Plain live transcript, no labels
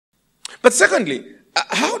But secondly,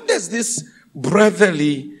 how does this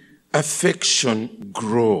brotherly affection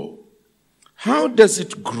grow? How does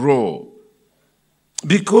it grow?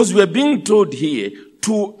 Because we are being told here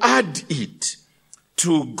to add it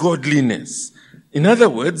to godliness. In other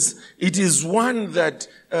words, it is one that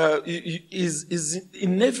is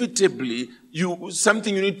inevitably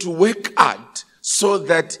something you need to work at so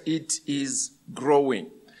that it is growing.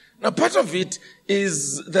 Now, part of it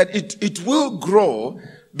is that it will grow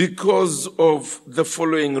because of the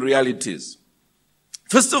following realities.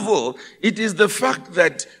 First of all, it is the fact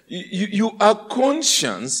that you are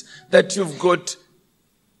conscious that you've got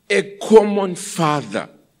a common Father.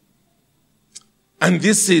 And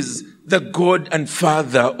this is the God and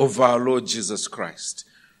Father of our Lord Jesus Christ.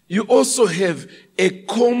 You also have a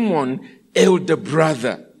common elder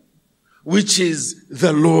brother, which is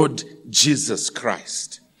the Lord Jesus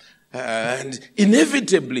Christ. And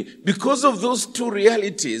inevitably, because of those two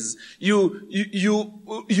realities, you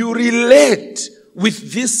relate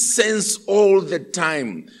with this sense all the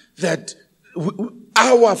time that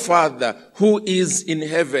our Father who is in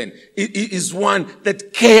heaven is one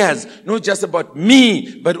that cares not just about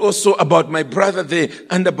me, but also about my brother there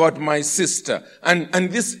and about my sister.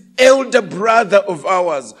 And this elder brother of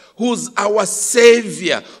ours, who's our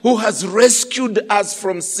Savior, who has rescued us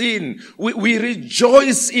from sin, we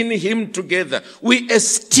rejoice in him together. We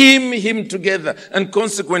esteem him together. And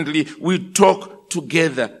consequently, we talk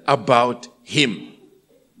together about him.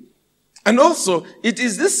 And also, it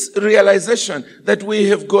is this realization that we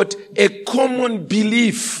have got a common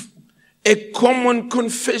belief, a common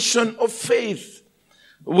confession of faith.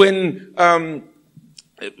 When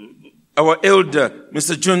our elder,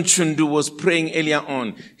 Mr. John Chundu, was praying earlier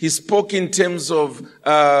on, he spoke in terms of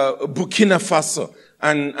Burkina Faso,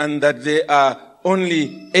 and that there are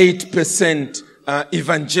only 8%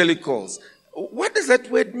 evangelicals. What does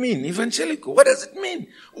that word mean, evangelical? What does it mean?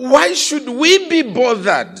 Why should we be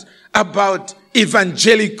bothered about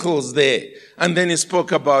evangelicals there? And then he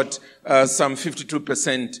spoke about some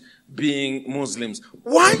 52% being Muslims.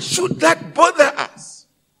 Why should that bother us?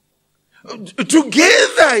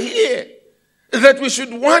 Together here, that we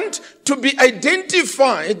should want to be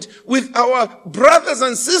identified with our brothers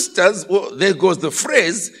and sisters, well, there goes the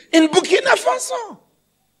phrase, in Burkina Faso.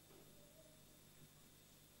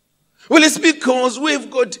 Well, it's because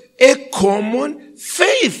we've got a common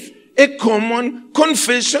faith, a common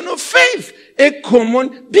confession of faith, a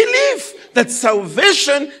common belief that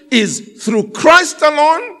salvation is through Christ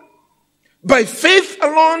alone, by faith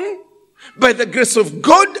alone, by the grace of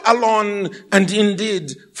God alone, and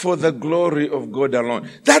indeed for the glory of God alone.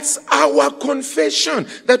 That's our confession,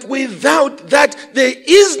 that without that there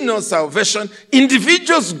is no salvation.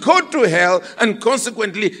 Individuals go to hell, and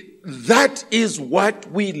consequently that is what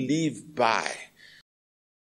we live by.